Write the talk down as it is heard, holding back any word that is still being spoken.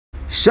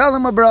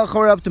Shalom Abrach,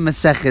 we're up to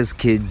Maseches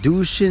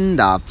Kiddushin,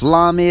 Daf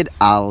Lamed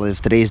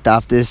Aleph. Today's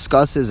daf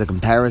discusses a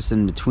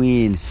comparison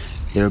between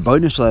the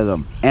Rebbeinu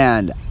Shalom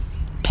and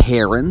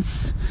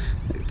parents.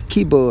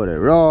 Kibud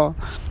Ra.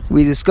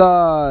 We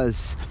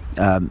discuss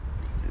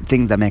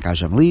things that make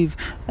Hashem leave,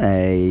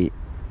 a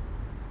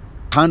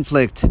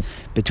conflict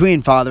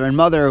between father and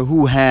mother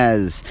who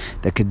has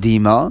the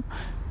Kedima.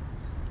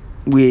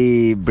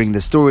 We bring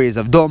the stories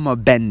of Doma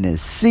ben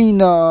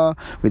Nesina.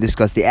 We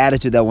discuss the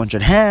attitude that one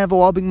should have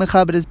while being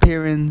mechabed his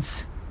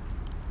parents.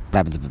 What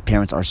happens if the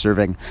parents are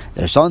serving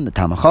their son, the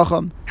Talmid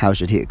Chacham? How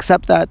should he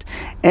accept that?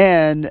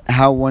 And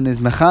how one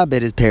is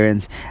mechabed his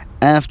parents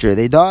after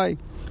they die,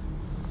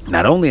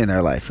 not only in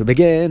their life. We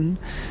begin.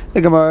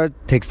 The Gemara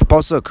takes the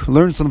pasuk,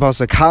 learns from the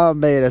pasuk,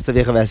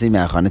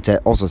 and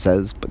it also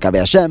says,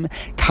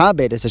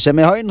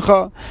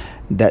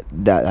 that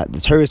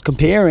the Torah is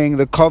comparing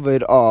the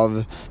covet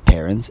of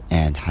parents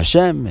and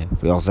Hashem.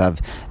 We also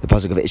have the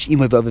pasuk of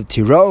Ish'imu v'aviv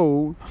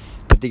tiro,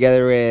 put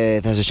together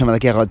with Hashem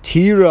alakecha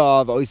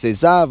tira v'oisei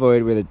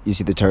zavoid, where you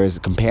see the Torah is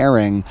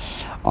comparing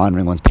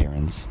honoring one's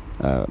parents,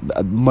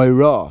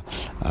 Moira,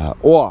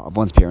 awe of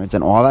one's parents,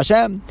 and awe of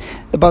Hashem.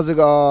 The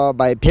pasuk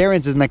by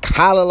parents is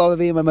Mekalel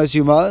Avim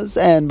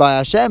Masumas, and by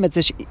Hashem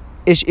it's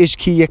Ish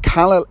ki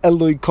yakalel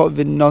Eloi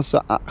kovin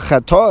nasa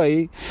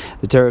chatoi.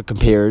 The Torah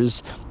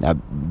compares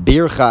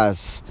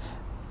birchas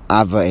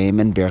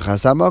avaim and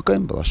birchas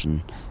amakim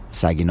b'lashon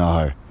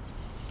saginahar.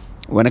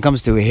 When it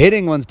comes to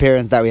hitting one's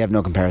parents, that we have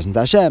no comparison to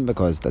Hashem,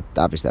 because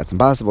obviously that's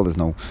impossible. There's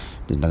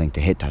nothing to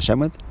hit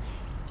Hashem with.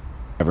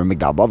 Whatever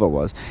Migdal Bava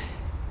was.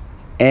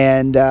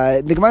 And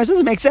the Gemara says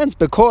it makes sense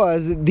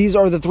because these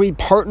are the three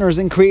partners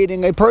in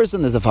creating a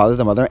person. There's the father,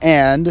 the mother,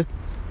 and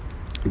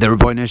the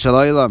Rebbeinu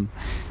Shalom.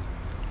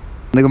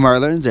 The Gemara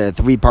learns there are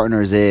three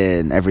partners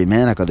in every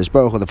man, HaKadosh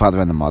Baruch Hu, the father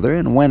and the mother.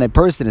 And when a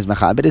person is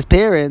mechabed his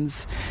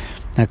parents,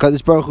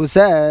 HaKadosh Baruch Hu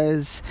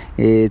says,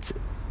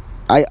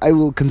 I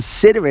will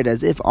consider it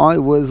as if I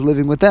was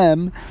living with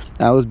them.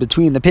 I was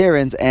between the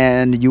parents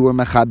and you were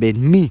mechabed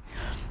me.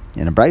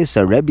 And a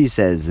Brisa, Rebbe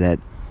says that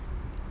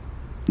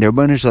the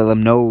Rebbeinu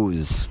Shalom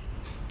knows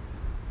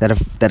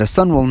that a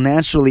son will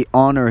naturally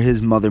honor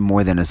his mother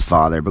more than his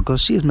father,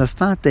 because she is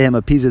mefat to him,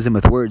 appeases him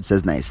with words,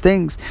 says nice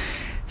things.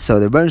 So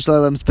the Rebbeinu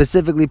Shalom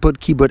specifically put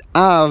kibud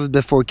av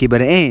before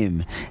kibud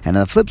aim. And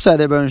on the flip side,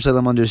 the Rebbeinu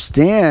Shalom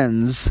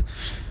understands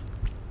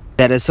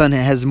that a son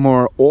has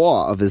more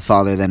awe of his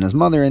father than his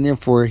mother, and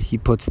therefore he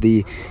puts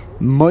the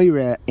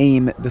moira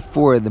aim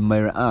before the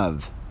moira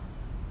av.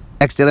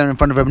 Next, they learn in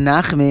front of Reb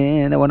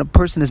Nachman that when a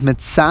person is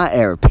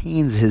mitzaer,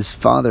 pains his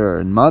father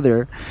and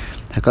mother,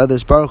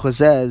 HaKadosh Baruch Hu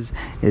says,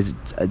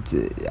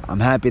 I'm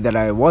happy that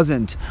I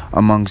wasn't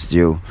amongst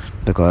you,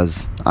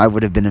 because I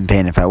would have been in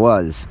pain if I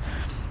was.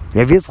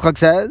 Rav Yitzchak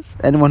says,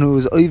 anyone who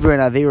is over an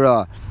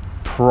Avera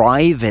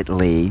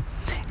privately,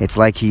 it's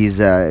like he's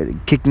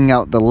kicking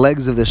out the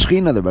legs of the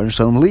Shechina. The Rebbeinu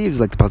Shalom leaves,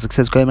 like the pasuk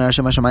says, and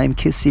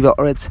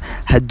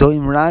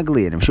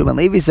if Shimon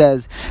Levi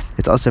says,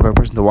 it's also for a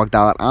person to walk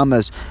Dalat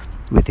Amos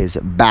with his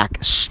back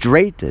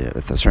straight,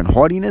 with a certain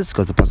haughtiness,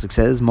 because the pasuk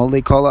says,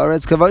 "Molei kol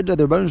haaretz kavoda."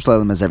 The Rebbeinu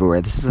Shalom is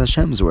everywhere. This is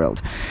Hashem's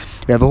world.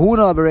 Rav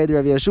Huna bered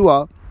Rav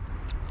Yeshua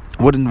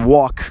wouldn't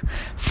walk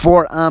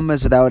 4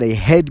 amas without a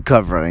head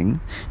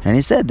covering, and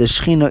he said, "The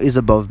Shechina is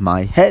above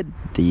my head."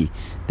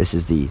 This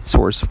is the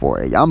source for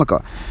a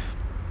yarmulke.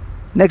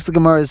 Next, the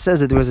Gemara says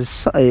that there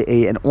was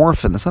an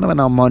orphan, the son of an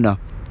almana,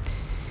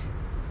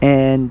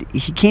 and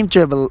he came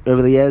to Rabbi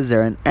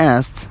Eliezer and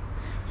asked,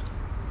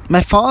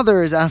 my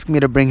father is asking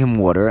me to bring him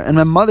water, and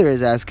my mother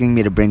is asking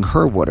me to bring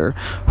her water.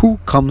 Who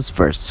comes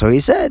first? So he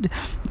said,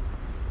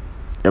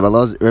 Rabbi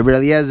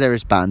Eliezer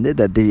responded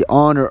that the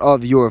honor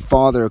of your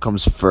father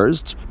comes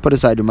first. Put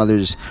aside your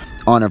mother's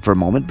honor for a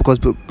moment, because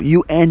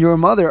you and your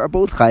mother are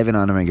both chayv in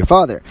honoring your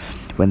father.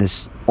 When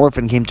this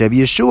orphan came to Rabbi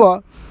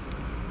Yeshua,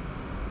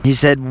 he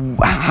said,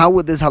 how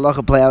would this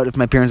halacha play out if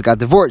my parents got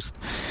divorced?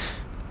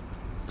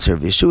 So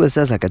Rabbi Yeshua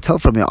says, I could tell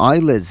from your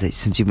eyelids, that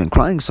since you've been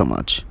crying so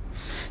much,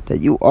 that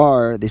you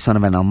are the son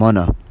of an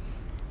almana.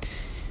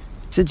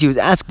 Since he was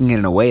asking it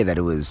in a way that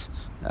it was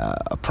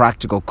a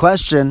practical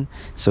question,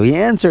 so he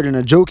answered in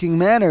a joking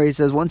manner. He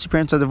says, once your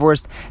parents are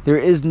divorced, there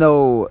is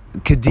no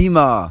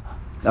kedima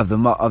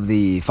of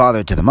the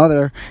father to the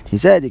mother. He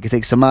said you could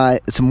take some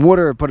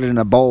water, put it in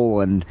a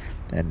bowl, and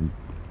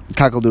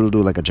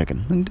cockle-doodle-doo like a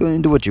chicken,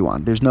 and do what you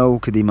want. There's no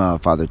kedima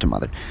father to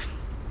mother.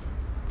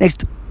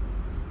 Next,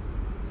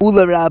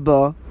 Ula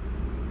Rabba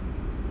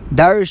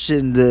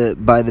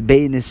darshaned by the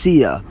Bei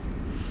Nesiya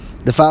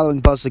the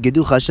following pasuk: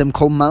 Yeduch Hashem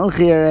kol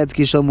malchei eretz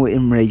kishomu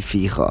imrei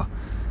ficha.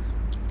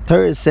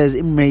 Torah says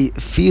imrei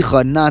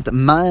ficha, not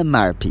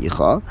ma'amar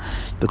picha,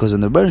 because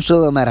when the Rebbeinu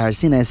Shalom at Har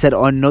Sinai said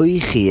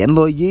Anoichi and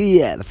Lo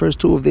Yiyeh, the first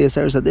two of the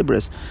Aseres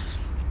HaDibros,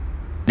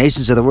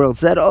 nations of the world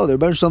said, the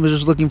Rebbeinu Shalom is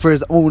just looking for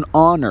his own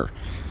honor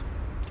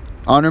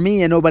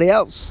me and nobody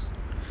else.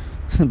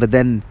 But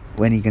then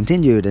when he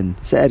continued and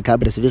said,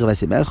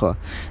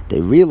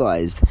 they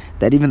realized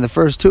that even the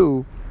first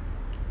two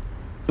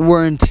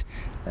weren't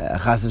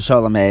chas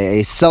v'shalom,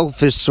 a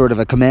selfish sort of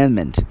a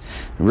commandment.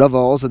 Rava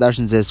also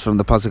darshans this from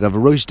the pasuk of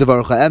Rosh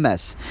Devarecha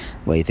Emes,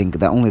 where you think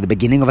that only the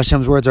beginning of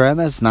Hashem's words are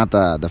Emes, not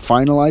the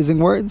finalizing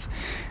words.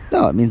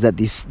 No, it means that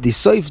the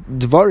soif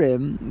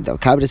dvarim, the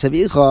kabbalas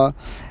havicha,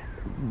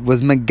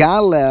 was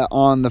megale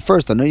on the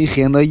first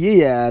anoichi and lo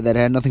yiyeh that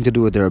had nothing to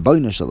do with the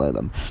Rabbeinu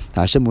Shalom.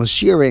 Hashem was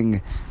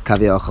shearing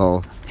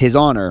kaviyachol his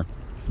honor.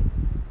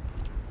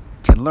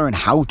 Can learn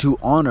how to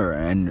honor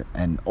and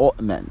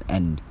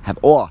have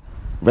awe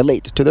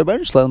relate to the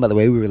Rebbeinu Shalom by the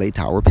way we relate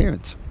to our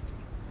parents.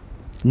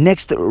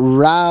 Next,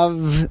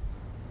 Rav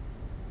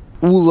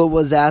Ula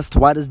was asked,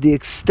 what is the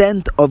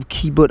extent of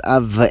Kibbud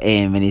Av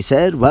V'Em? And he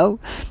said, well,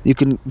 I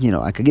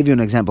could give you an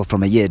example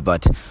from a Yid,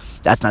 but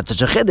that's not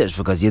such a chiddush,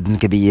 because Yidden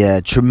can be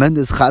a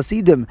tremendous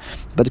Chasidim.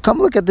 But come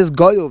look at this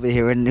guy over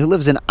here, and who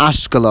lives in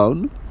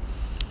Ashkelon.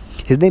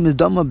 His name is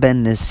Doma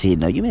ben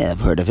Nesina. You may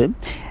have heard of him.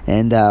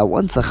 And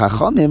once the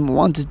Chachamim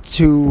wanted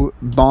to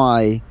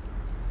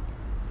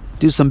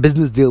do some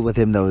business deal with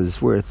him that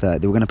was worth, they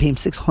were going to pay him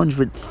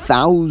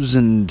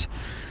 600,000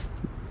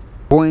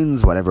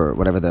 coins,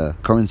 whatever the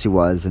currency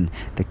was, and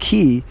the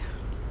key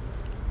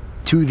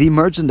to the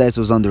merchandise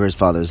was under his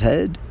father's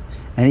head,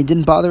 and he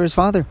didn't bother his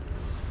father.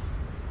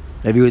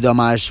 Rabbi Yehuda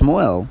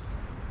Shmuel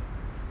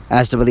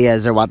asked Rabbi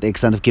Eliezer what the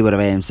extent of Kibbud Av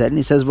V'Em said, and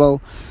he says, well,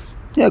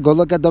 yeah, go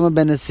look at Doma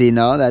ben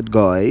Nesina, that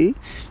guy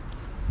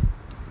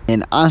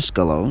in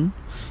Ashkelon. I'm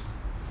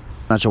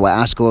not sure why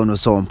Ashkelon was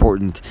so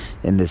important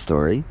in this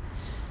story.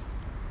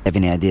 If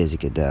you have any ideas, you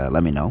could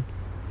let me know.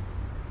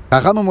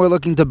 Chachamim were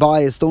looking to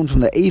buy a stone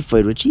from the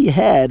ephod, which he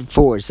had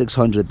for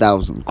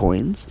 600,000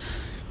 coins.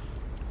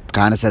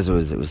 Kana says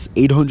it was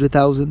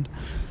 800,000.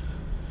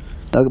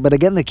 But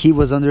again, the key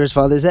was under his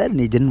father's head, and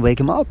he didn't wake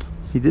him up.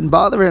 He didn't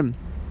bother him.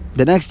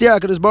 The next year,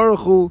 HaKadosh Baruch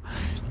Hu,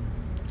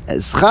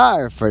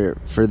 schar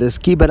for this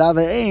Kibbud Av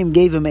V'Em,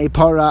 gave him a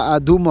para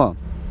aduma.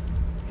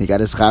 He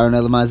got his schar in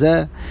El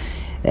Mazeh.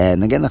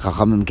 And again, the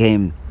Chachamim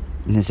came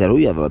and he said, oh,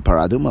 you have a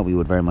para aduma, we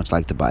would very much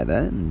like to buy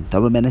that. And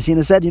Doma ben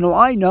Nesina said,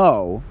 I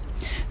know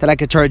that I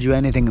could charge you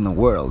anything in the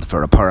world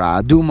for a para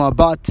aduma,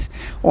 but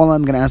all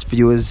I'm going to ask for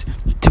you is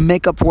to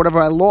make up for whatever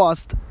I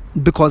lost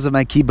because of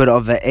my Kibbud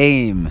Av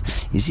V'Em.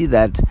 You see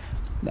that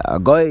a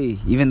guy,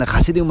 even the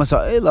Chasidim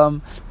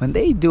Masa'elam, when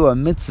they do a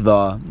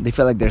mitzvah, they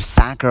feel like they're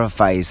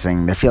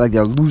sacrificing, they feel like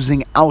they're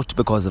losing out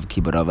because of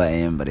Kibbud Av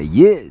V'Em. But a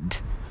Yid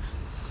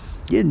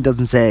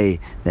doesn't say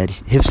that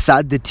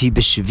Hifsadati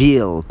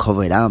b'shvil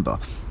kovod Abba,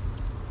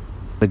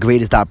 the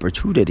greatest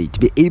opportunity to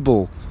be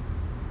able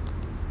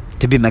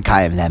to be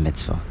Mekayim that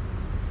mitzvah.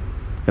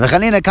 Rabbi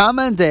Chanina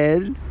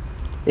commented,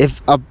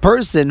 if a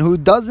person who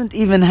doesn't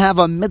even have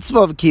a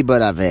mitzvah of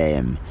Kibbud Av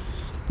V'Em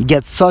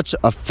gets such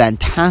a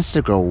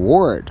fantastic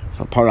reward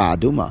for para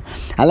aduma,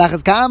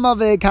 halachas kama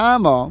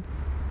ve'kama,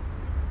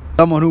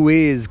 someone who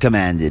is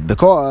commanded,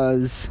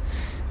 because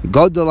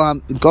that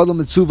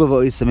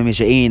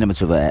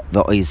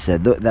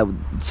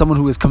someone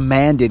who is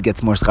commanded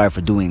gets more schar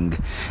for doing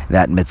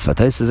that mitzvah.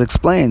 Tosfos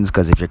explains,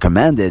 because if you're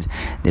commanded,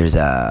 there's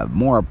a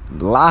more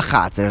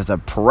lachatz, there's a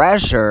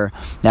pressure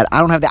that I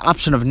don't have the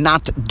option of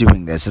not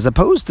doing this, as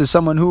opposed to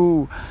someone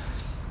who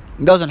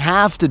doesn't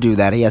have to do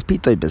that. He has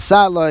pitoi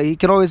besala. He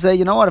can always say,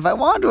 you know what, if I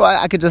want to,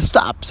 I could just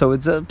stop. So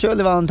it's a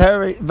purely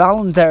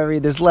voluntary.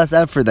 There's less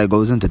effort that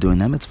goes into doing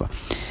that mitzvah.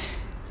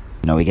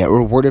 We get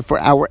rewarded for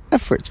our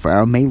efforts, for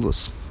our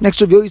meilus. Next,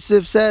 Rav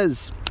Yosef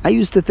says, I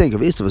used to think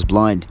Rav Yosef was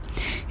blind.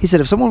 He said,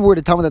 if someone were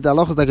to tell me that the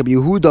halacha is like a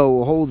Yehuda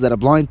who holds that a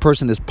blind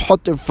person is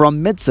potter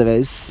from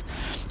mitzvahs,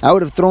 I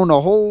would have thrown a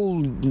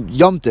whole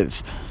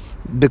yomtiv,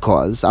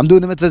 because I'm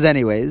doing the mitzvahs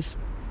anyways.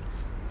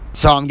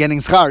 So I'm getting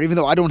schar, even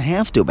though I don't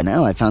have to. But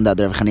now I found out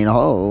that Rav Chanina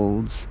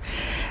holds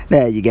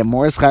that you get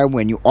more schar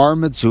when you are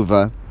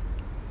mitzvah.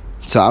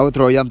 So I would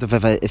throw a Yom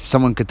Tov if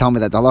someone could tell me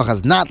that the halacha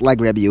is not like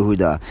Rabbi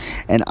Yehuda,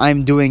 and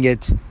I'm doing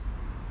it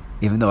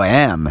even though I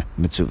am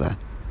mitzvah.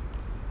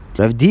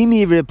 Rav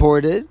Dimi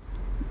reported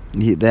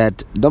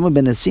that Doma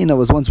ben Nesina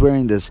was once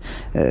wearing this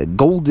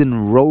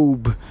golden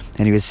robe,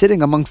 and he was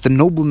sitting amongst the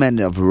noblemen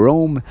of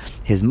Rome.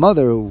 His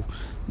mother, who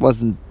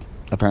wasn't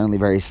apparently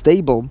very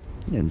stable,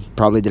 and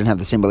probably didn't have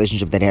the same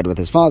relationship that he had with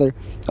his father,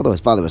 although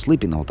his father was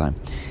sleeping the whole time.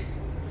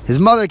 His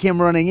mother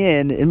came running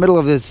in the middle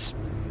of this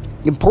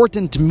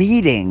important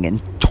meeting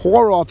and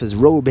tore off his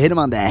robe, hit him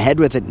on the head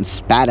with it, and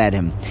spat at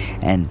him.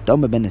 And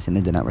Doma ben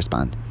Nesina did not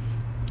respond.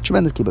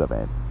 Tremendous Kibbud Av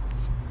V'Em.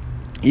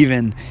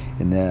 Even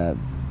in the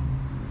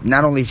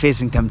not only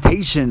facing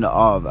temptation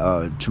of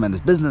a tremendous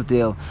business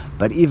deal,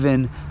 but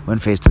even when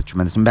faced with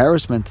tremendous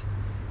embarrassment.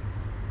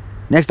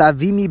 Next,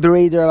 Avimi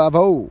Bereder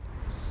Avo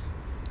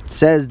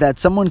says that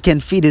someone can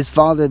feed his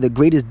father the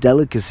greatest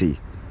delicacy,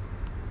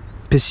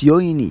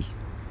 pisyoini.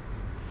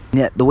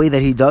 Yet the way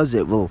that he does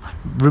it will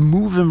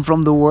remove him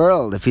from the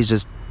world if he's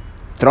just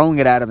throwing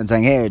it at him and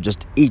saying, hey,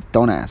 just eat,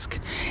 don't ask.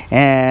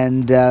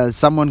 And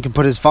someone can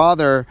put his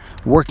father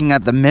working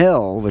at the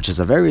mill, which is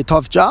a very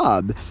tough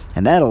job,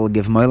 and that'll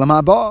give him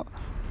olam haba.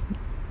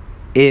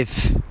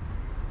 If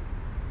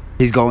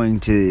he's going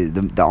to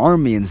the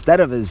army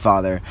instead of his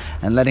father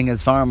and letting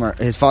his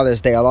father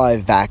stay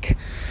alive back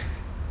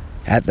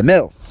at the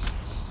mill.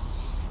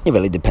 It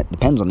really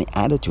depends on the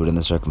attitude and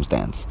the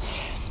circumstance,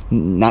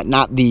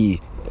 not the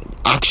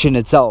action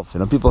itself.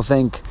 People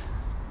think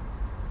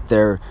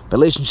their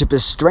relationship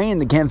is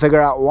strained. They can't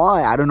figure out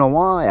why. I don't know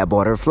why. I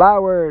bought her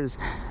flowers.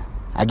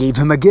 I gave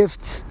him a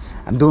gift.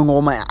 I'm doing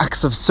all my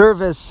acts of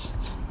service.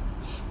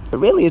 But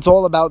really, it's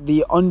all about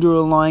the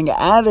underlying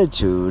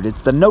attitude.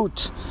 It's the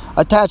note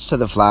attached to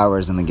the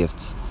flowers and the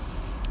gifts.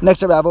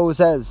 Next, Rabbi always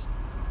says,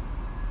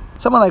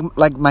 someone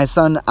like my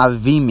son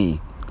Avimi,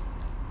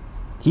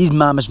 he's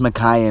mamish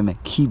mekayim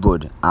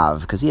kibud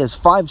av, because he has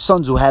 5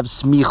 sons who have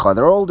smicha.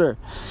 They're older.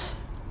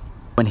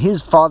 When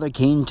his father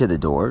came to the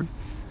door,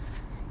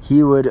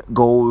 he would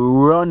go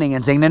running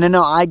and saying,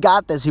 no, I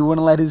got this. He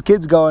wouldn't let his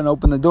kids go and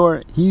open the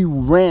door. He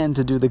ran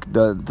to do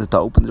to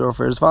open the door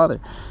for his father.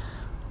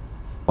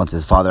 Once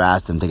his father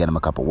asked him to get him a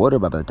cup of water,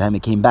 but by the time he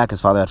came back,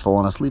 his father had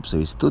fallen asleep. So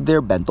he stood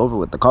there, bent over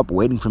with the cup,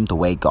 waiting for him to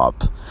wake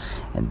up.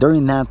 And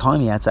during that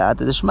time, he had to add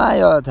the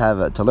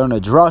Shmaya to learn a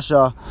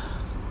drasha.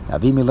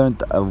 Avimi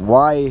learned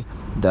why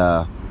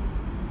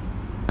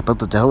built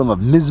the Tehillim of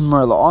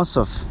Mizmor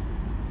La'asaf,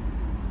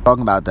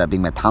 talking about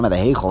being Metama the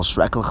Heichel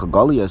Shrekel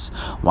Chagolius.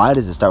 Why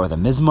does it start with a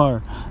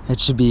Mizmor? It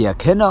should be a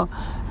Kina.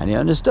 And he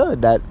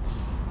understood that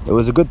it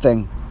was a good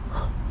thing,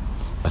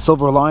 a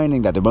silver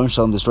lining, that the Rebbeinu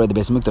Shalom destroyed the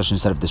Beis Hamikdash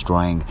instead of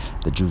destroying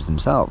the Jews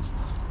themselves.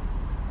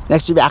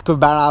 Next to Yaakov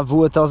Bar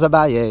Avua tells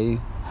Abaye,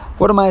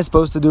 what am I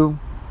supposed to do?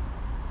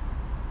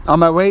 On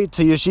my way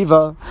to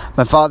yeshiva,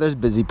 my father's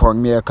busy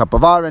pouring me a cup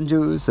of orange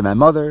juice, and my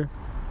mother,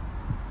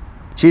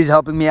 she's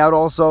helping me out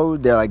also.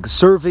 They're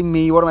serving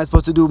me. What am I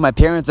supposed to do? My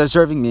parents are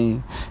serving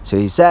me. So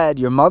he said,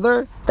 your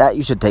mother, that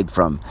you should take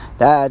from.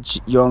 That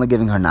you're only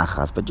giving her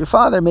nachas. But your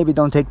father, maybe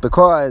don't take,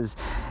 because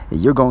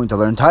you're going to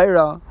learn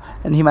Torah.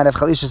 And he might have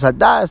chalishas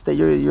hadas, that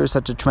you're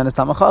such a tremendous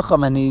Talmid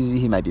Chacham, and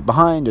he might be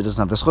behind, or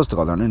doesn't have the schus to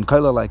go learn in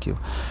Koila like you.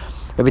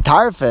 Rabbi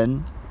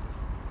Tarfon,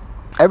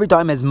 every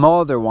time his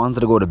mother wanted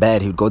to go to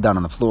bed, he would go down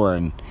on the floor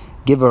and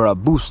give her a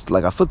boost,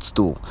 like a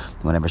footstool,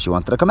 whenever she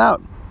wanted to come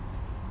out.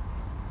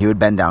 He would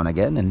bend down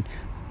again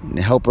and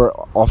help her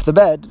off the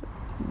bed,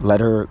 let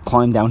her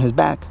climb down his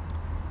back.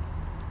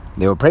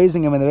 They were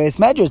praising him in the Beis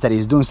Medrash that he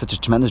was doing such a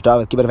tremendous job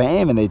with Kibbud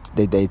V'Aim,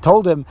 and they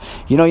told him,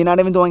 you're not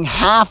even doing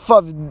half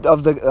of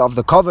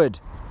the covered.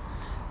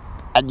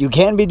 And you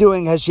can be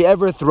doing. Has she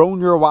ever thrown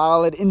your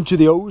wallet into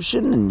the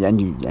ocean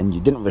and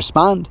you didn't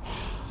respond?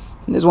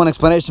 And there's one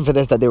explanation for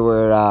this, that they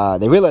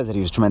realized that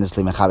he was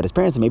tremendously mechaber his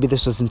parents, and maybe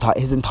this was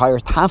his entire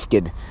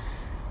tafkid.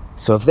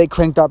 So if they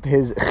cranked up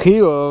his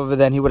chiyuv,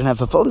 then he wouldn't have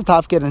fulfilled his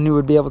tafkid, and he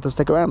would be able to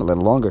stick around a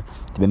little longer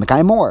to be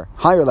mekayim more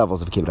higher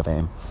levels of kibbud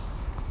v'aim.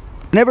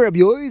 Whenever Rabbi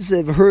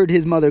Yosef heard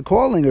his mother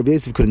calling, Rabbi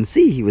Yosef couldn't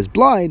see, he was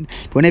blind.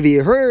 But whenever he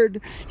heard,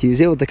 he was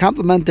able to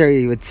compliment her.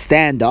 He would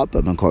stand up,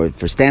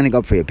 for standing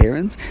up for your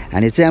parents,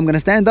 and he'd say, I'm going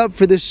to stand up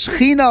for the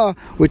Shechina,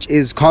 which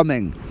is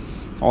coming.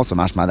 Also,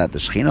 mashma that the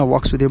Shechina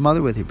walks with your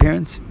mother, with your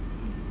parents.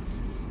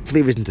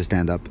 Flee reason to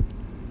stand up.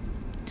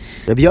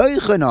 Rabbi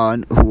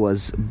Yochanan, who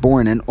was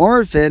born an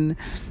orphan,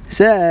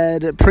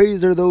 said,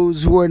 praise are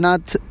those who are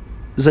not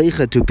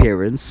Zaycha to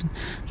parents,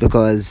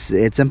 because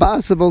it's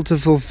impossible to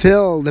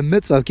fulfill the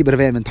mitzvah of Kibbud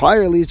V'Aim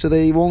entirely, so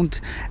they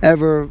won't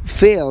ever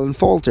fail and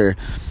falter.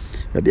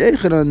 Rabbi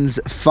Yochanan's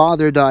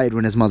father died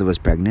when his mother was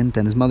pregnant,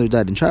 and his mother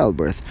died in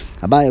childbirth.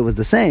 Abaye was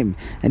the same.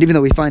 And even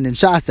though we find in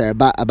Shas there,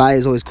 Abaye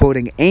is always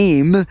quoting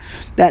Aim,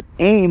 that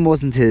Aim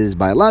wasn't his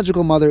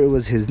biological mother, it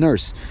was his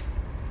nurse.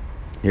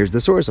 Here's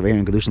the source over here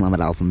in Kiddushin Lamed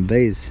Aleph and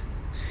Beis.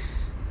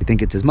 We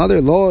think it's his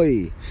mother,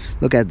 Loi.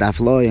 Look at Daf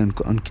Loi on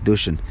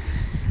Kiddushin.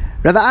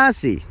 Rav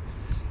Asi,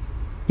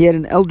 he had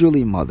an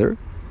elderly mother,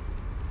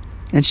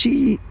 and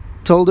she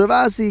told Rav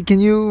Asi, can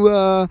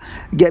you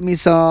get me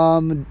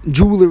some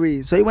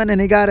jewelry? So he went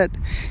and he got it.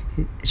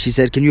 She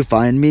said, can you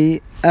find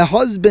me a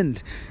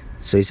husband?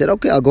 So he said,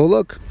 okay, I'll go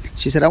look.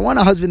 She said, I want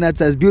a husband that's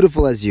as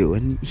beautiful as you.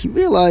 And he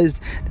realized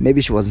that maybe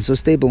she wasn't so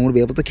stable and wouldn't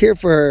be able to care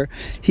for her.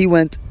 He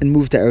went and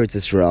moved to Eretz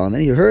Yisrael, and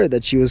then he heard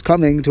that she was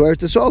coming to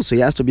Eretz Yisrael. So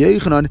he asked Rabbi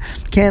Yochanan,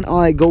 can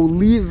I go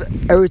leave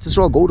Eretz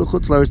Yisrael, go to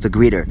Chutz La'aretz to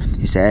greet her?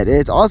 He said,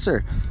 it's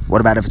Aser. What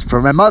about if it's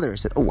for my mother? He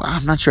said,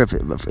 I'm not sure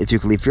if you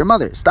can leave for your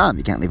mother. Stam,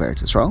 you can't leave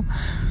Eretz Yisrael.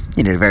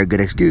 You need a very good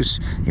excuse.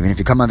 Even if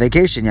you come on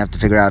vacation, you have to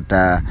figure out,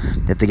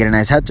 you have to get a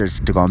nice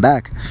heter to going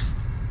back.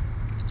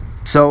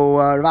 So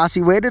Rav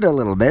Asi waited a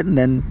little bit, and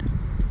then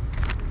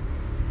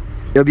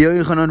Rabbi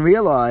Yochanan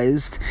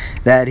realized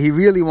that he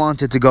really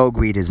wanted to go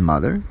greet his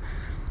mother,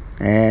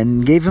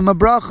 and gave him a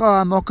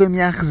bracha, Mokum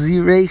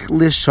Yachzirech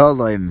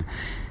L'Shalom.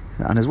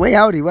 On his way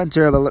out, he went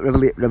to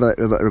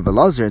Rabbi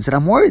Lazar and said,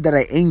 I'm worried that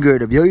I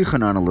angered Rabbi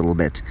Yochanan a little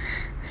bit.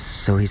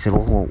 So he said,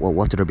 well,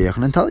 what did Rabbi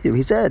Yochanan tell you?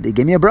 He said, he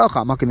gave me a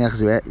bracha, Mokum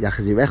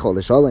Yachzirech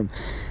L'Shalom.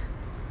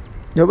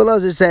 Rabbi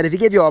Lazar said, if he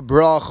gave you a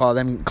bracha,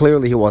 then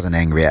clearly he wasn't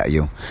angry at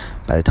you.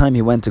 By the time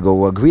he went to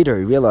go greet her,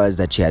 he realized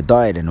that she had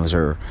died, and it was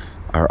her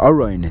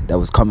Aroin that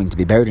was coming to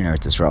be buried in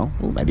Eretz Yisrael.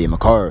 Well, maybe a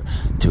makar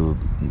to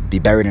be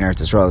buried in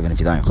Eretz Yisrael, even if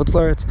you die in Chutz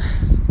La'aretz.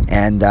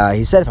 And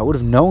he said, if I would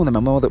have known that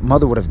my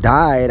mother would have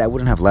died, I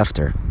wouldn't have left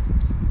her.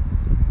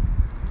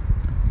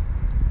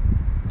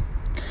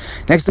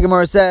 Next, the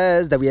Gemara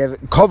says that we have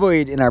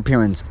kavod in our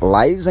parents'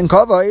 lives, and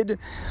kavod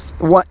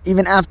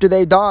even after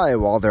they die,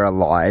 while they're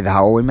alive.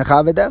 How are we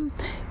mechaved them?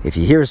 If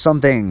you hear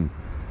something,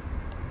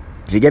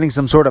 if you're getting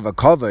some sort of a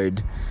kavod,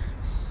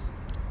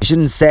 you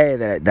shouldn't say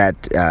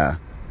that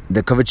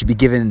the kavod should be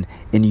given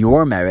in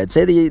your merit.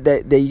 Say that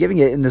you're giving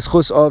it in the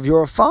schus of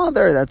your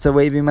father. That's the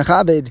way to be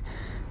mechabed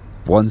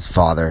one's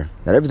father,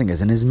 that everything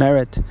is in his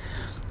merit.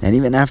 And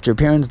even after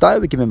parents die,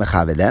 we can be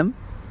mechabed them.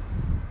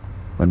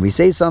 When we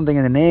say something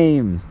in the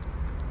name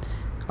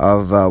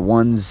of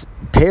one's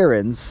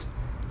parents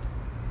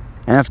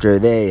after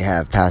they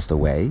have passed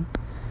away,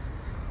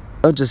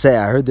 don't just say,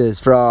 I heard this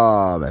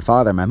from my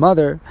father, my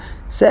mother.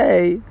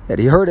 Say that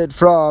he heard it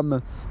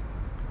from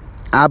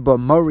Abba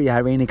Mori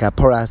Harini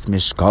Kaporas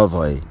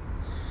Mishkavoy.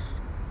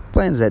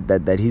 Plans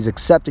that he's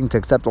accepting to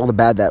accept all the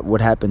bad that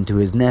would happen to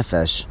his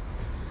nefesh.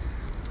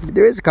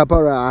 There is a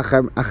kapara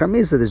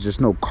achamisa, there's just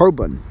no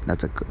korban.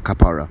 That's a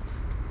kapara.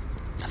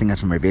 I think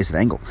that's from a basic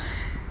angle.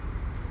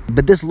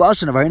 But this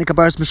lashon of Harini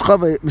Kaporas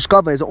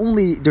Mishkavoy is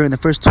only during the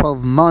first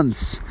 12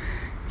 months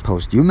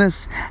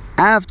post-humus.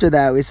 After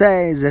that, we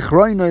say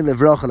Zechroinoi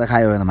Livrocha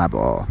Lechayo Elam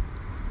Haba.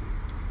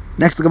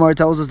 Next, the Gemara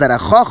tells us that a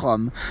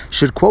chacham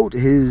should quote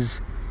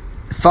his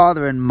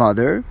father and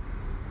mother,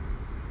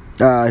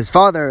 his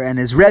father and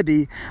his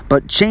rebbe,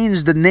 but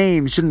change the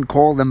name. Shouldn't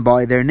call them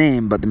by their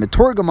name. But the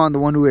meturgamon, the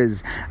one who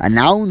is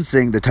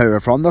announcing the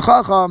Torah from the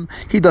chacham,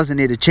 he doesn't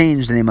need to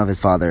change the name of his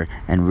father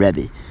and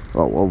rebbe.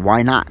 Well,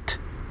 why not?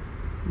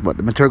 What,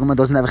 the meturgamon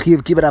doesn't have a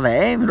chiyuv kibbut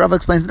avayim? Rav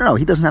explains, no,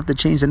 he doesn't have to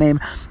change the name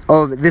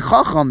of the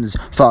chacham's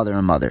father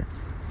and mother.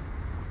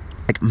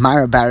 Like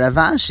Mara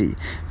Baravashi,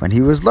 when he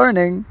was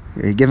learning,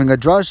 giving a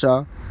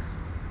drasha,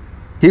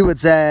 he would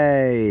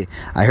say,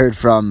 I heard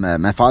from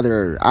my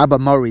father, Abba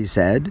Mori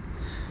said,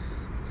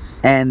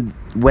 and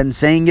when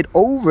saying it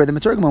over, the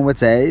Meturgamon would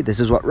say, this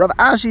is what Rav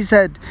Ashi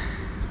said,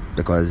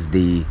 because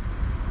the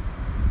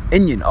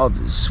inyan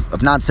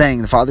of not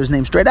saying the father's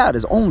name straight out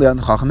is only on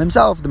the Chacham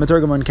himself. The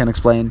Meturgamon can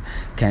explain,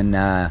 can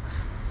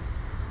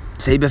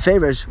say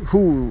beferish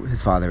who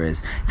his father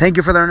is. Thank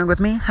you for learning with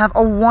me. Have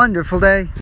a wonderful day.